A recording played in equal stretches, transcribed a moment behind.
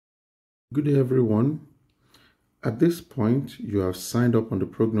Good day, everyone. At this point, you have signed up on the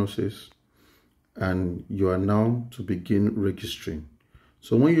Prognosis and you are now to begin registering.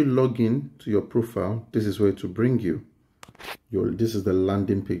 So when you log in to your profile, this is where to bring you. This is the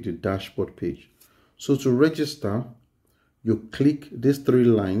landing page, the dashboard page. So to register, you click these three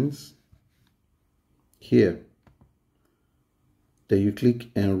lines here. Then you click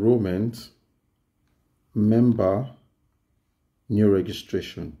Enrollment, Member, New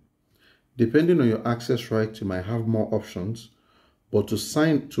Registration. Depending on your access rights, you might have more options, but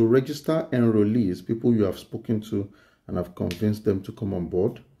to register enrollees, people you have spoken to and have convinced them to come on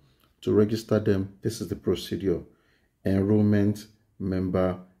board, to register them, this is the procedure: enrollment,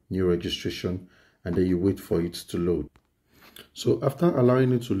 member, new registration, and then you wait for it to load. So after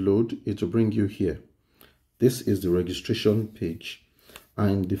allowing it to load, it will bring you here. This is the registration page,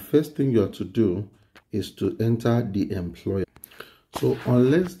 and the first thing you have to do is to enter the employer. So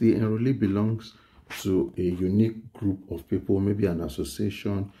unless the enrollee belongs to a unique group of people, maybe an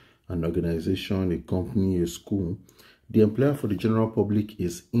association, an organization, a company, a school, the employer for the general public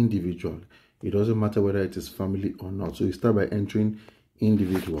is individual. It doesn't matter whether it is family or not. So you start by entering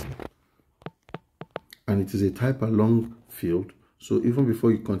individual. And it is a type along field. So even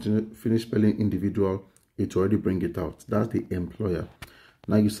before you finish spelling individual, it already bring it out. That's the employer.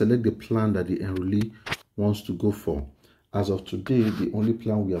 Now you select the plan that the enrollee wants to go for. As of today, the only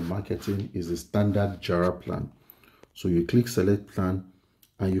plan we are marketing is the standard JARA plan. So you click select plan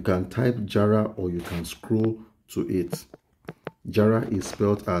and you can type JARA or you can scroll to it. JARA is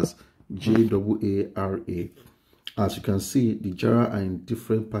spelled as J-A-A-R-A. As you can see, the JARA are in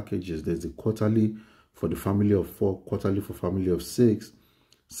different packages. There's the quarterly for the family of 4, quarterly for family of 6,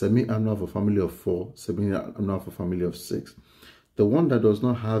 semi-annual for family of 4, semi-annual for family of 6. The one that does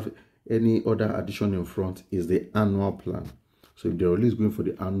not have any other addition in front is the annual plan. So if the enrollee is going for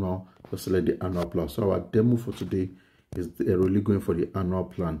the annual, just select the annual plan. So our demo for today is the enrollee going for the annual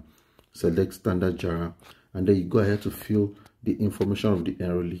plan. Select standard JARA, and then you go ahead to fill the information of the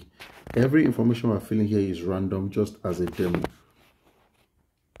enrollee. Every information we're filling here is random, just as a demo.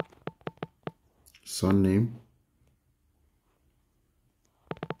 Surname,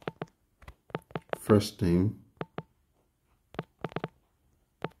 first name,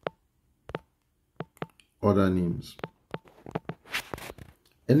 other names.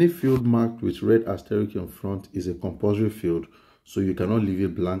 Any field marked with red asterisk in front is a compulsory field, so you cannot leave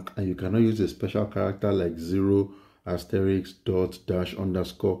it blank, and you cannot use a special character like 0, asterisk, dot, dash,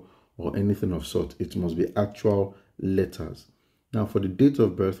 underscore, or anything of sort. It must be actual letters. Now for the date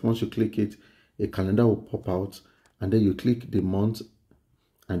of birth, once you click it, a calendar will pop out, and then you click the month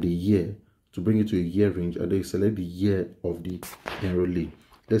and the year to bring it to a year range, and then you select the year of the enrollee.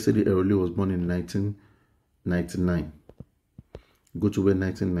 Let's say the enrollee was born in 1999. Go to where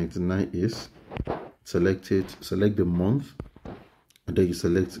 1999 is, select it, select the month, and then you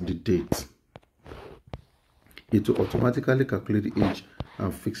select the date. It will automatically calculate the age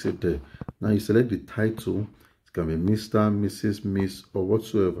and fix it there. Now you select the title. It can be Mr., Mrs., Miss, or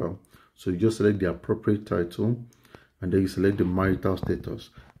whatsoever. So you just select the appropriate title, and then you select the marital status.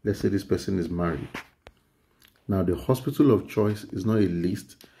 Let's say this person is married. Now the hospital of choice is not a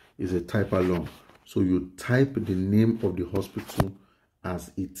list, it's a type along. So you type the name of the hospital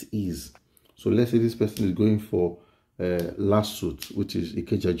as it is. So let's say this person is going for Lasut, which is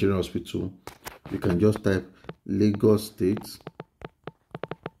Ikeja General Hospital. You can just type Lagos State.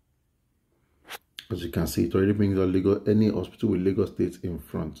 As you can see, it already brings out Lagos, any hospital with Lagos State in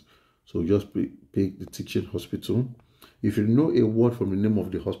front. So just pick the teaching hospital. If you know a word from the name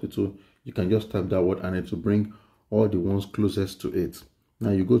of the hospital, you can just type that word and it will bring all the ones closest to it.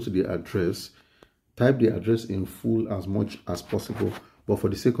 Now you go to the address. Type the address in full as much as possible, but for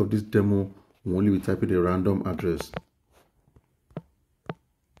the sake of this demo, we'll only be typing a random address.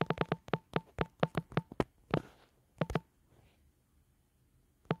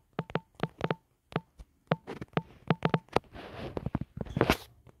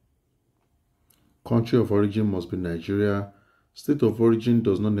 Country of origin must be Nigeria. State of origin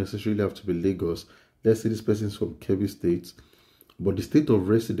does not necessarily have to be Lagos. Let's say this person is from Kebbi State, but the state of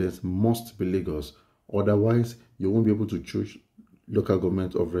residence must be Lagos. Otherwise, you won't be able to choose local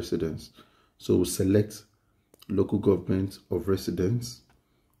government of residence. So we'll select local government of residence.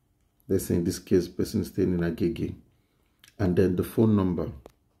 Let's say in this case, person staying in Agege. And then the phone number.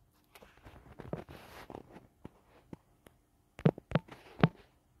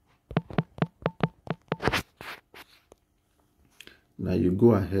 Now you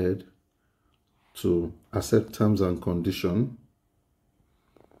go ahead to accept terms and condition.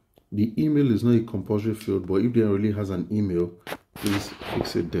 The email is not a compulsory field, but if the enrollee has an email, please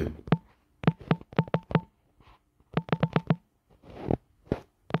fix it there.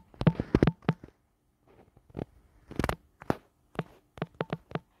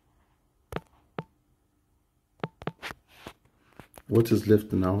 What is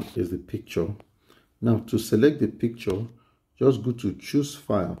left now is the picture. Now to select the picture, just go to choose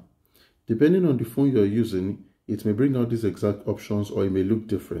file. Depending on the phone you're using, it may bring out these exact options or it may look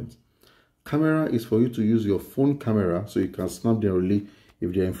different. Camera is for you to use your phone camera so you can snap the enrollee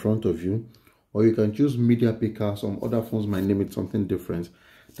if they're in front of you, or you can choose media picker. Some other phones might name it something different.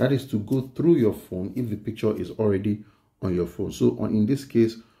 That is to go through your phone if the picture is already on your phone. So in this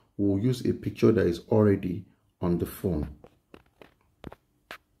case, we'll use a picture that is already on the phone.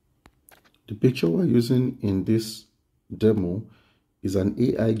 The picture we're using in this demo is an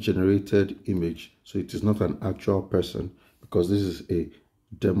AI generated image, so it is not an actual person because this is a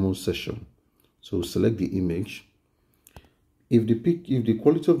demo session. So select the image. If the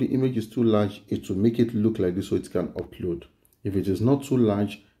quality of the image is too large, it will make it look like this so it can upload. If it is not too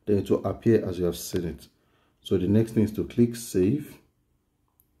large, then it will appear as you have seen it. So the next thing is to click save.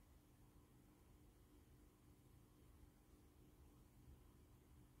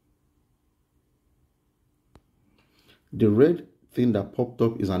 The red thing that popped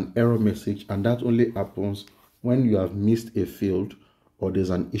up is an error message, and that only happens when you have missed a field or there's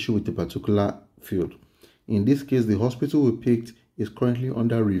an issue with a particular field. In this case, the hospital we picked is currently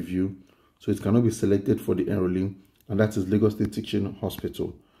under review, so it cannot be selected for the enrolling, and that is Lagos State Teaching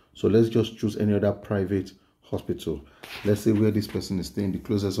Hospital. So let's just choose any other private hospital. Let's say where this person is staying, the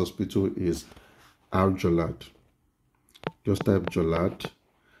closest hospital is Enrollees. Just type Jolad,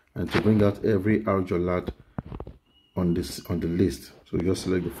 and to bring out every Enrollees on the list, so just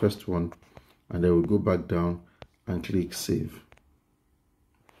select the first one, and then we'll go back down and click save.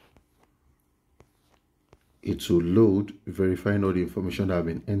 It will load, verifying all the information that have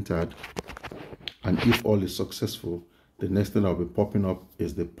been entered, and if all is successful, the next thing that will be popping up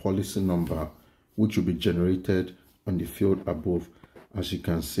is the policy number, which will be generated on the field above. As you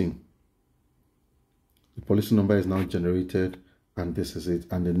can see, the policy number is now generated, and this is it.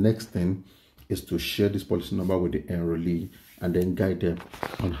 And the next thing is to share this policy number with the enrollee and then guide them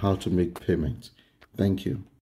on how to make payment. Thank you.